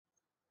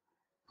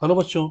Hello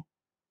बच्चों,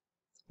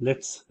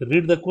 let's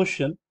read the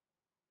question.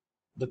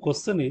 The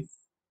question is,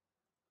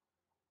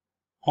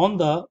 on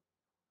the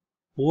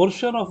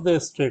portion of the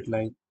straight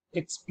line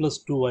x plus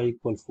 2y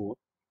equal 4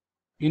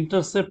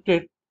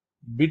 intercepted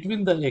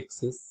between the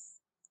axes,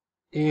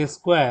 a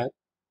square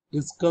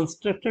is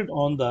constructed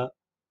on the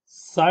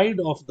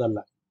side of the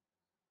line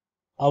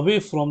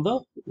away from the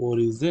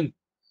origin.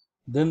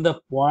 Then the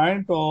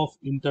point of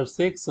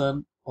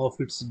intersection of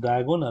its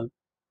diagonal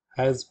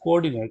has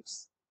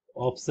coordinates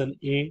option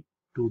A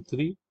 2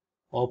 3,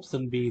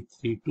 option B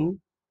 3 2,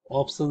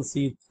 option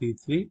C 3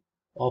 3,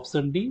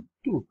 option D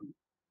 2 2.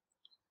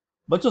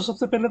 बच्चों,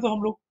 सबसे पहले तो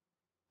हम लोग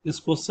इस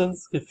question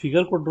के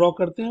figure को draw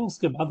करते हैं.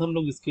 उसके बाद हम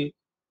लोग इसके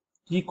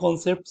की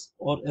कॉन्सेप्ट्स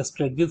और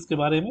स्ट्रेटजीज के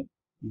बारे में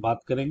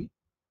बात करेंगे.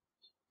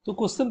 तो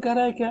क्वेश्चन कह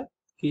रहा है क्या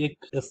कि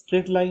एक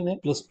स्ट्रेट लाइन है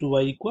प्लस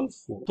 2y इक्वल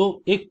 4.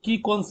 तो एक की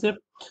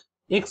concept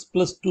x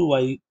plus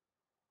 2y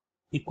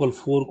equal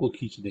 4 को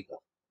खींचने का,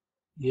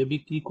 ये भी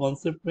की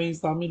कॉन्सेप्ट में ही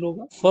शामिल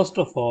होगा. First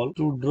of all,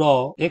 to draw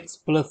x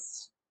plus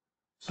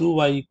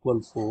 2y equal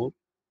 4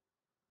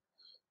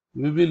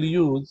 we will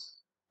use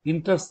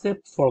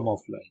intercept form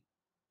of line.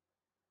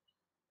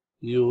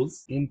 Use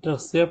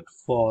intercept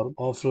form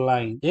of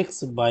line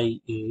x by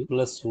a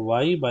plus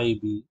y by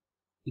b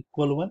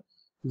equal 1,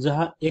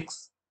 जहां x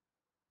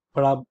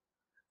बड़ा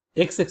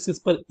x axis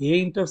पर a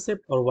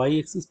intercept और y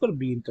axis पर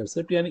b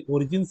intercept, यानी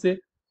origin से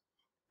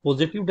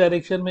positive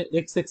direction में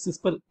x axis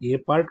पर a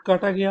part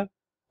काटा गया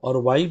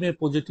और y में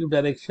पॉजिटिव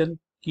डायरेक्शन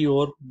की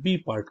ओर b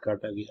पार्ट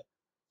काटा गया.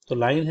 तो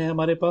लाइन है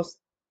हमारे पास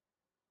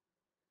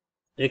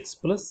x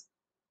प्लस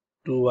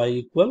 2y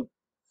इक्वल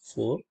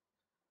 4.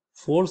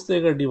 4 से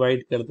अगर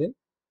डिवाइड कर दें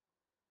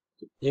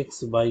तो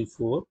x by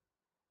 4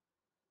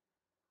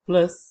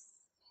 plus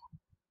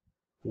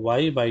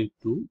y by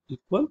 2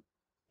 equal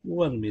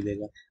 1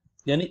 मिलेगा.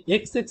 यानी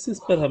x एक्सिस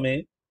पर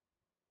हमें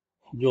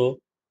जो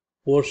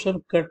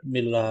पोर्शन कट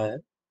मिल रहा है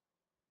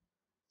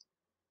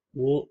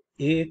वो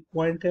एक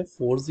पॉइंट है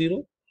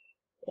 40,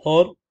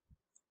 और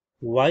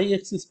y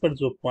एक्सिस पर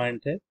जो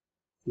पॉइंट है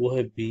वो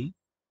है b,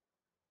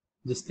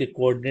 जिसके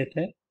कोऑर्डिनेट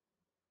है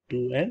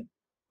 2 एंड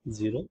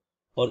 0.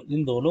 और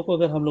इन दोनों को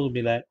अगर हम लोग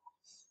मिलाएं,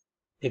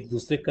 एक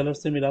दूसरे कलर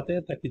से मिलाते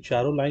हैं ताकि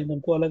चारों लाइन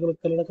हमको अलग अलग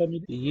कलर का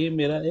मिले. ये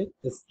मेरा एक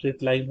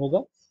स्ट्रेट लाइन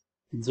होगा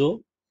जो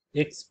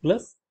x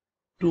प्लस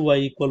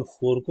 2y इक्वल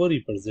 4 को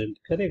रिप्रेजेंट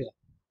करेगा.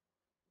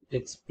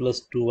 x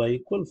plus 2y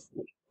equal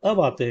 4.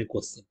 अब आते हैं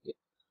क्वेश्चन पे.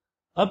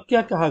 अब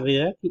क्या कहा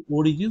गया है कि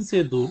ओरिजिन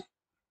से दूर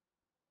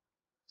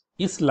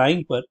इस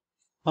लाइन पर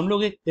हम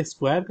लोग एक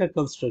स्क्वायर का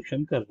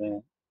कंस्ट्रक्शन कर रहे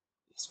हैं.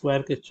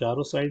 स्क्वायर के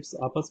चारों साइड्स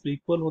आपस में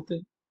इक्वल होते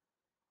हैं.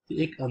 तो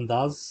एक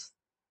अंदाज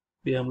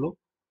पे हम लोग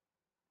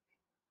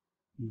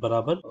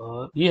बराबर,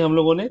 ये हम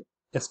लोगों ने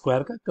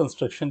स्क्वायर का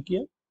कंस्ट्रक्शन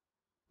किया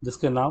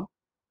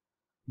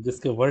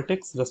जिसके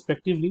vertex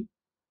respectively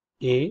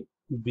A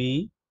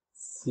B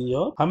C,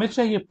 और हमें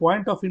चाहिए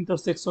point of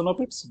intersection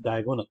of its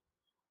diagonal.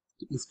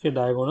 तो इसके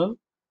डायगोनल,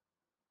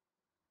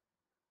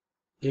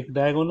 एक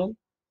डायगोनल,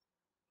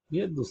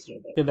 ये दूसरा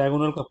के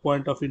डायगोनल का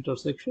पॉइंट ऑफ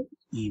इंटरसेक्शन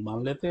ई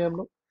मान लेते हैं हम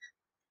लोग.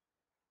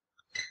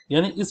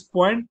 यानी इस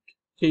पॉइंट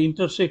के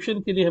इंटरसेक्शन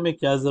के लिए हमें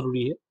क्या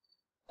जरूरी है,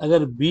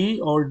 अगर B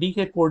और D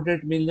के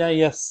कोऑर्डिनेट मिल जाए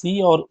या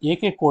C और A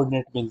के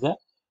कोऑर्डिनेट मिल जाए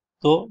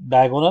तो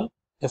डायगोनल,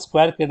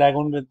 स्क्वायर के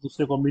डायगोनल में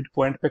दूसरे को मिड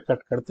पॉइंट पे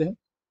कट करते हैं.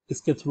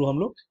 इसके थ्रू हम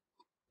लोग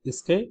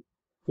इसके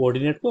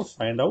कोऑर्डिनेट को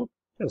फाइंड आउट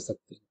कर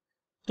सकते हैं.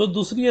 तो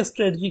दूसरी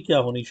स्ट्रेटजी क्या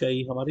होनी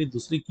चाहिए, हमारी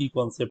दूसरी की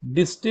concept,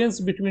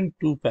 distance between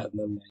two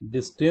parallel line.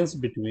 Distance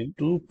between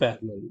two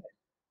parallel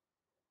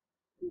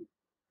line,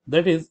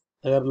 that is,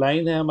 अगर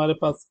लाइन है हमारे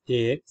पास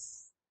ax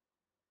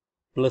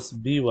plus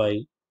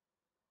by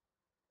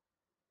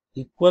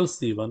equal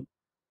c1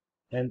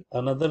 and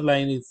another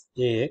line is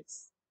ax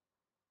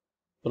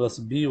plus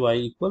by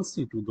equal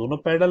c2, दोनों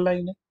पैरेलल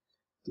लाइन है.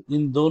 तो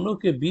इन दोनों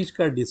के बीच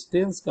का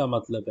डिस्टेंस का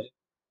मतलब है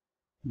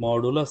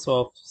modulus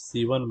of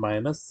c1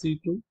 minus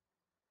c2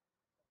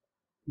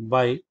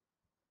 by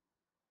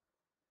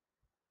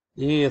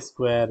A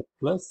square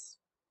plus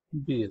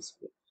B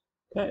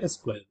square का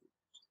स्क्वायर.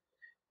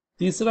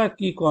 तीसरा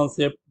की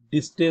कॉन्सेप्ट,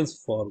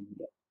 डिस्टेंस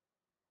फॉर्मूला.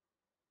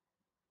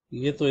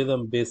 ये तो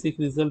एकदम बेसिक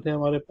रिजल्ट है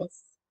हमारे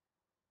पास.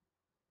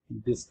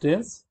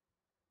 डिस्टेंस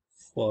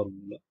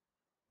फॉर्मूला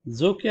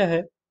जो क्या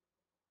है,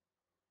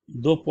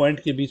 दो पॉइंट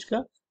के बीच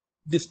का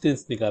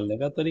डिस्टेंस निकालने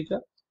का तरीका.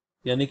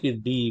 यानी कि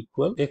d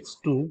equal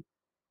x2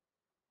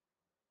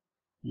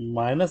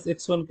 minus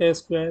x1 का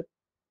square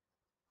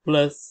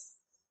plus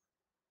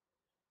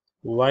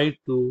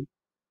y2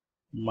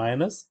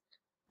 minus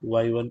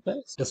y1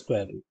 का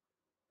स्क्वायर रूट.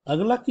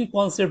 अगला की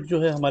कॉन्सेप्ट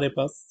जो है हमारे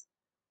पास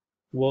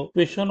वो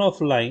equation of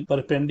line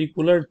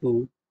perpendicular to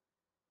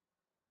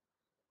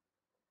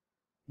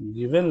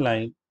given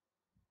line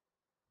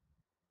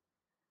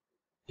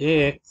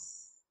ax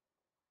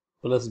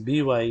plus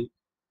by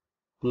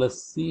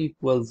plus c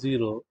equal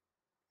 0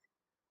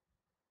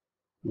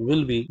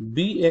 will be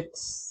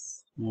bx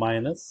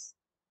minus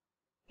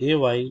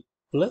ay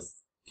plus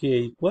k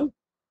equal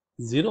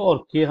 0,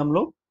 और k हम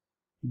लोग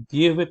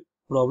दिए हुए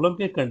प्रॉब्लम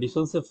के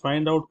कंडीशन से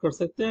फाइंड आउट कर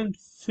सकते हैं. And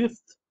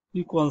fifth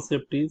key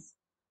concept is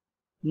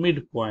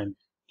midpoint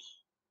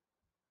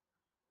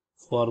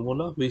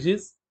formula, which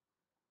is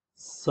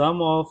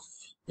sum of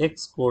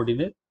x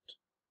coordinate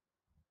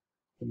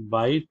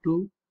by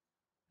 2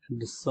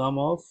 and sum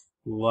of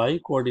y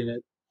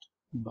coordinate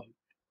by 2।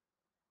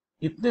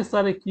 इतने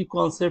सारे की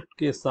कॉन्सेप्ट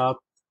के साथ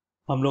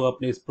हम लोग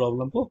अपने इस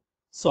प्रॉब्लम को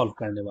सॉल्व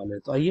करने वाले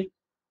हैं। तो आइए,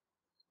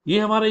 ये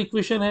हमारा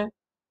इक्वेशन है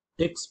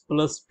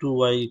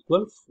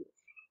x+2y=4।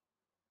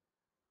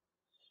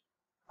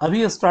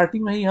 अभी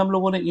स्टार्टिंग में ही हम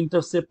लोगों ने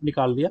इंटरसेप्ट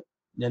निकाल लिया,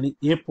 यानी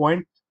ए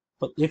पॉइंट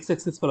पर एक्स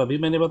एक्सिस पर अभी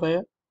मैंने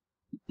बताया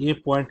ए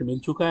पॉइंट मिल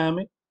चुका है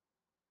हमें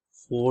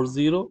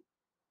 40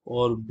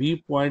 और बी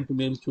पॉइंट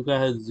मिल चुका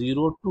है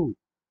 02।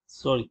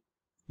 सॉरी,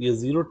 ये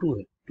 02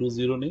 है,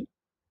 20 नहीं,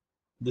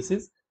 दिस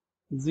इज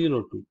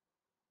 02।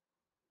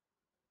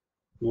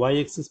 वाई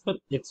एक्सिस पर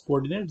एक्स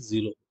कोऑर्डिनेट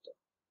 0 होता है,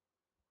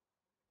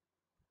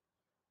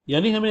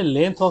 यानी हमें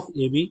length of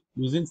A be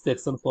using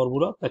section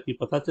formula, ताकि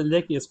पता चल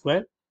जाए कि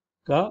स्क्वायर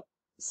का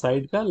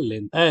साइड का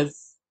length as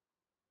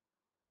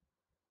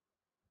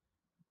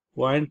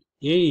point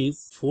A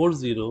is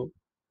 40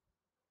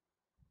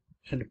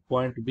 and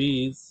point B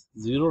is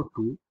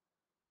 02.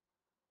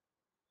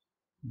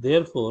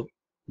 Therefore,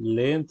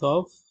 length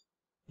of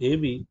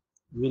AB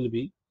will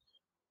be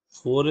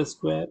 4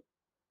 square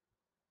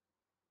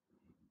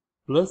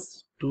plus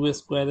 2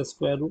 square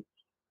square root,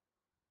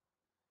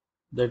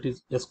 that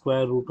is a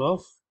square root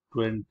of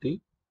 20,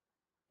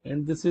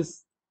 and this is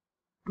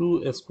 2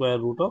 square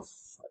root of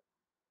 5.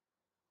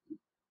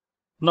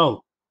 Now,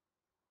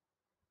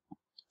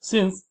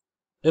 since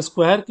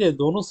square के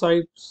दोनों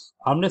sides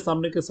आमने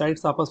सामने के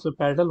sides आपस में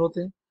parallel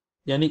होते हैं,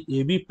 यानी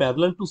A B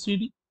parallel to C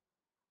D.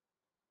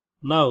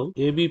 Now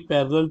A B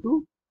parallel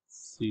to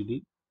C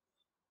D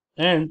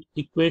and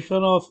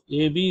equation of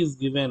AB is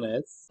given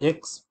as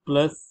x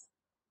plus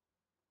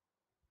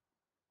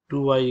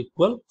 2y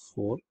equal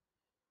 4।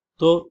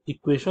 तो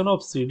इक्वेशन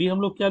ऑफ CD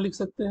हम लोग क्या लिख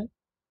सकते हैं?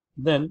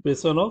 Then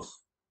equation of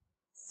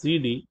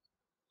CD,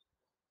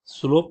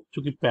 slope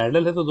चूंकि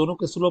parallel है तो दोनों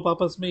के स्लोप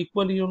आपस में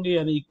इक्वल ही होंगे,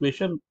 यानी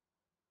इक्वेशन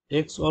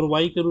x और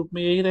y के रूप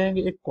में यही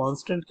रहेंगे। एक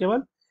कांस्टेंट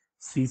केवल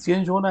c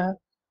चेंज होना है,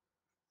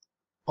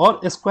 और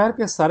स्क्वायर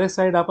के सारे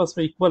साइड आपस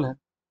में इक्वल है।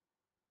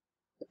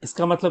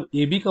 इसका मतलब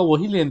AB का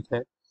वही लेंथ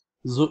है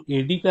जो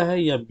AD का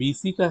है या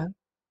BC का है,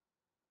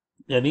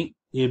 यानी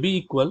AB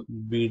इक्वल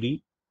BD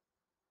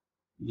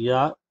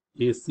या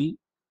AC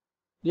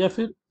या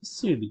फिर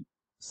CD,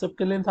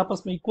 सबके लेंथ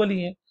आपस में इक्वल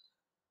ही है।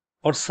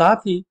 और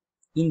साथ ही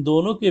इन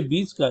दोनों के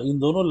बीच का, इन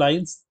दोनों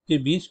लाइंस के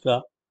बीच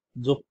का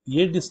जो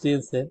ये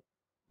डिस्टेंस है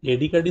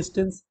AD का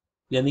डिस्टेंस,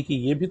 यानी कि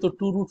ये भी तो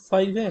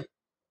 2√5 है,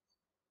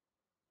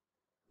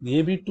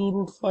 ये भी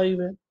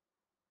 2√5 है,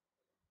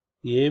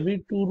 ये भी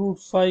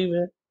 2√5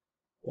 है,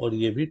 और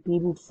ये भी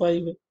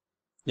 2√5 है।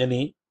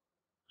 यानी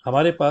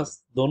हमारे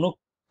पास दोनों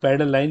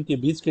पैरेलल लाइन के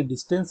बीच के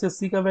डिस्टेंस से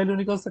C का वैल्यू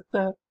निकल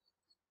सकता है।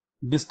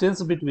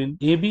 Distance between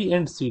AB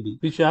and CD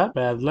which are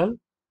parallel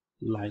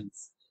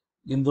lines,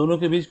 इन दोनों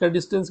के बीच का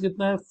डिस्टेंस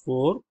कितना है?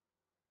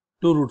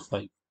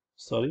 2√5।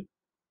 Sorry,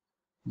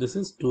 this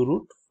is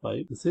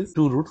 2√5, this is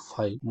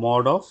 2√5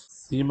 mod of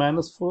C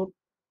minus 4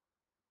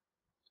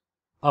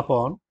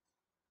 upon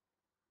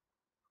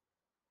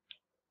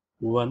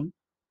 1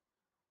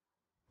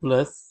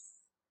 plus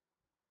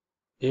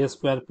A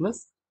square plus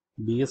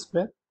B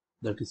square,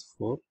 that is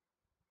 4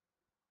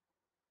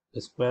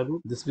 square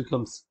root. This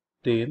becomes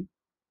 10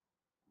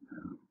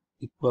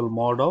 equal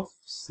mod of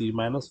C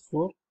minus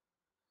 4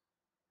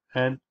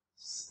 and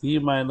C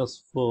minus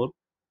 4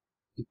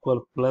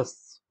 equal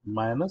plus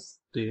minus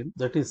 10,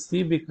 that is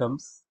C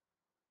becomes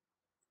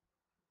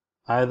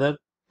either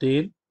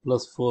 10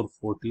 plus 4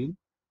 14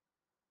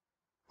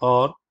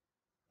 or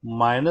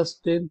minus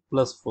 10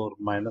 plus 4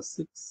 minus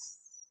 6.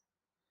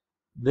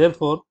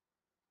 Therefore,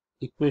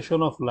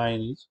 equation of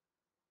line is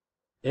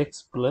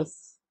x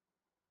plus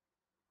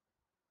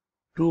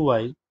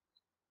 2y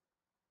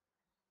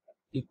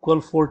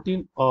equal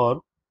 14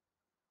 or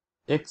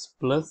x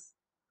plus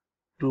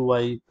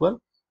 2y equal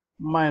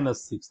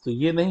minus 6। तो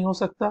ये नहीं हो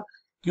सकता,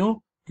 क्यों?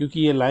 क्योंकि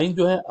ये line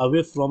जो है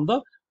अवे फ्रॉम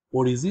द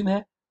ओरिजिन है,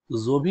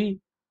 तो जो भी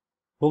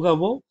होगा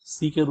वो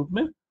c के रूप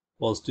में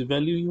पॉजिटिव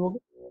वैल्यू ही होगा,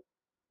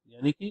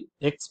 यानी कि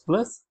x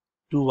plus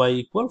 2y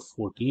equal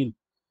 14।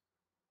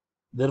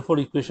 Therefore,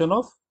 equation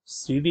of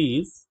CD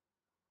is,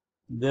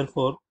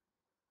 therefore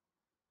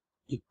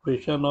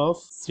equation of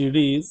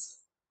CD is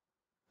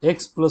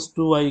x plus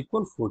 2y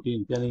equal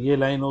 14, यानी ये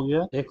लाइन हो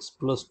गया x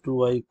plus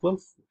 2y equal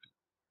 14।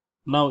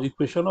 Now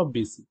equation of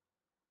BC,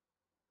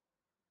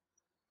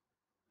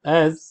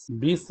 as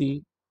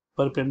BC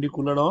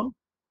perpendicular on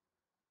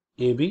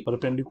AB,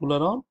 perpendicular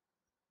on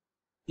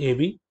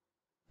AB,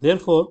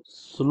 therefore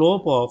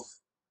slope of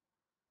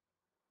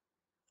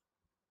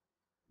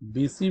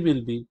BC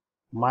will be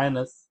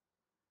minus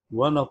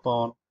 1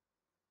 upon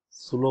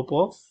slope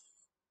of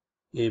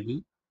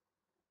AB,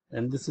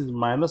 and this is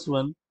minus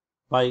 1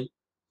 by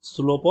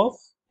slope of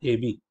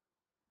AB.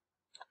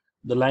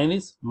 The line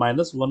is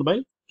minus 1 by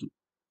 2.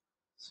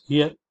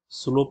 Here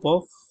slope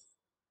of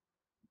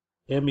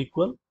M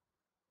equal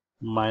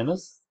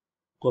minus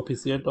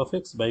coefficient of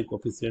x by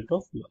coefficient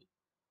of y,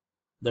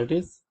 that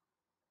is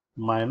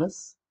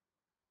minus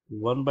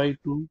 1 by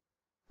 2,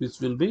 which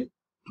will be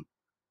 2.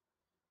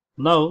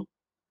 Now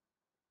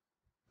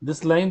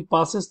this line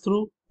passes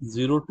through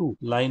 0, 2.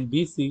 Line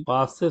BC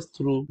passes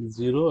through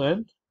 0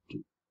 and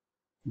 2.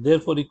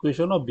 Therefore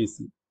equation of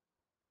BC.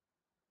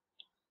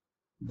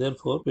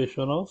 Therefore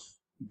equation of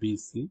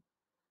BC.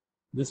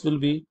 This will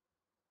be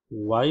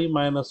y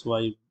minus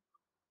y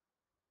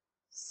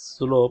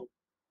slope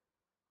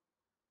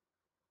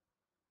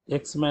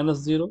x minus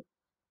 0,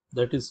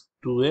 that is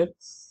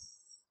 2x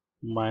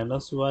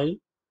minus y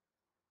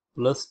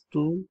plus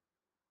 2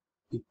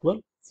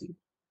 equal 0.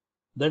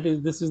 That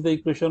is, this is the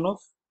equation of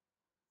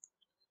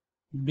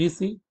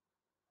BC,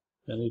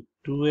 यानी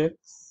 2x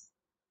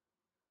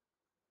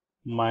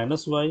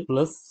minus Y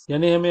plus,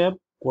 यानी हमें अब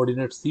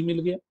coordinate सी मिल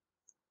गया,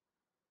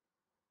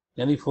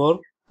 यानी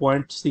for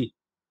point C.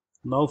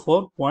 Now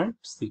for point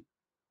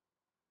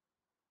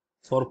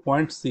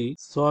C,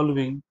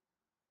 solving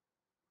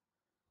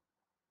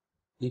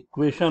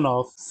equation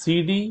of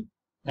CD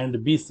and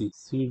BC,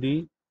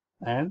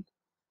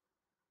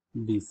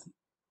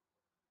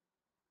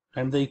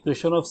 and the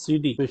equation of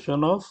CD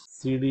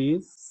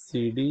is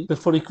CD.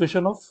 Therefore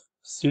equation of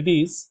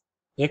CD is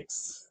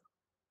x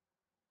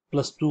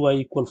plus 2y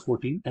equal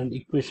 14, and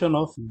equation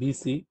of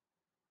BC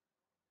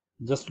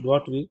just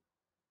got with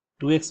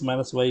 2x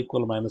minus y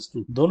equal minus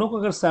 2. दोनों को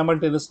अगर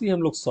simultaneously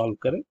हम लोग solve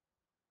करें,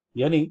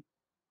 यानी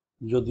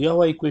जो दिया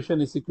हुआ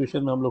इक्वेशन, इस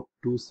इक्वेशन में हम लोग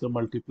 2 से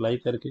मल्टीप्लाई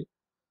करके,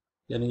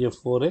 यानी ये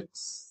 4x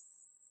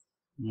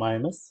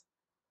minus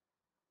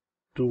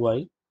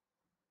 2y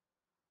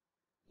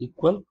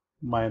equal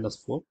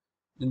minus 4,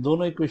 इन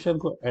दोनों इक्वेशन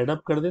को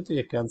एडअप कर दे तो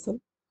ये कैंसिल,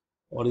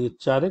 और ये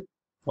 4x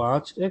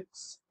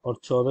 5x और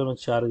 14 में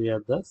 4 गया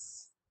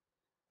 10,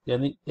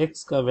 यानी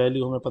x का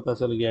वैल्यू हमें पता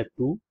चल गया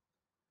 2,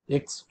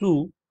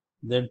 x2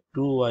 then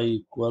 2y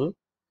equal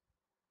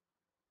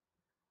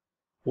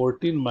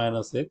 14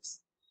 minus x,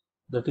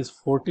 that is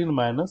 14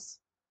 minus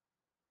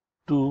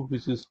 2,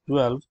 which is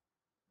 12,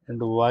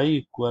 and y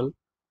equal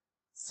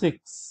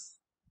 6.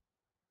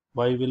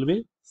 Y will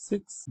be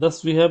 6.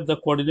 Thus we have the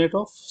coordinate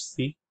of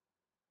C.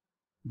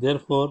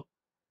 Therefore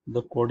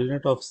the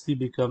coordinate of C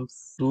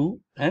becomes 2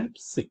 and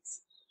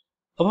 6.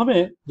 अब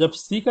हमें जब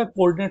C का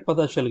coordinate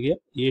पता चल गया,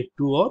 ये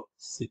 2 और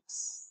 6,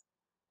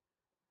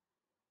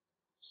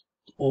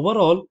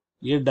 overall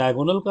ये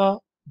डायगोनल का,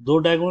 दो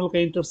डायगोनल का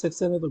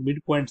इंटरसेक्शन है तो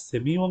मिड पॉइंट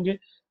सेम ही होंगे.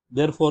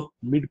 Therefore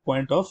mid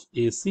point of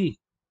AC,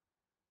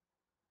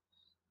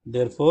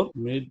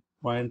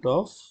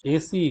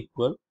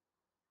 equal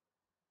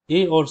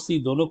A और C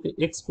दोनों के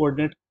x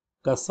कोऑर्डिनेट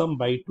का सम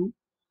बाई 2,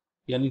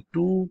 यानी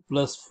 2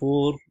 plus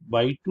 4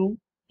 by 2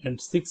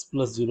 and 6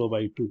 plus 0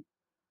 by 2,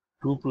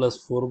 2 plus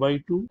 4 by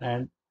 2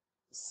 and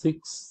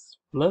 6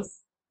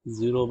 plus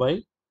 0 by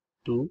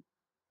 2,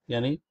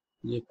 यानी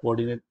ये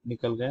कोऑर्डिनेट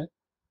निकल गए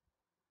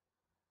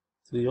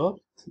 3 और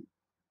 3.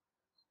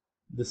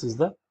 This is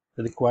the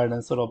required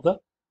answer of the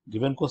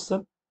given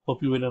question.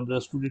 Hope you will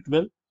understood it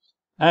well.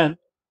 And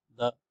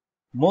the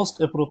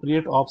most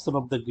appropriate option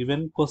of the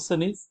given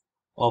question is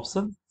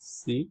option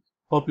C.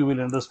 Hope you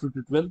will understood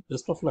it well.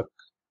 Best of luck.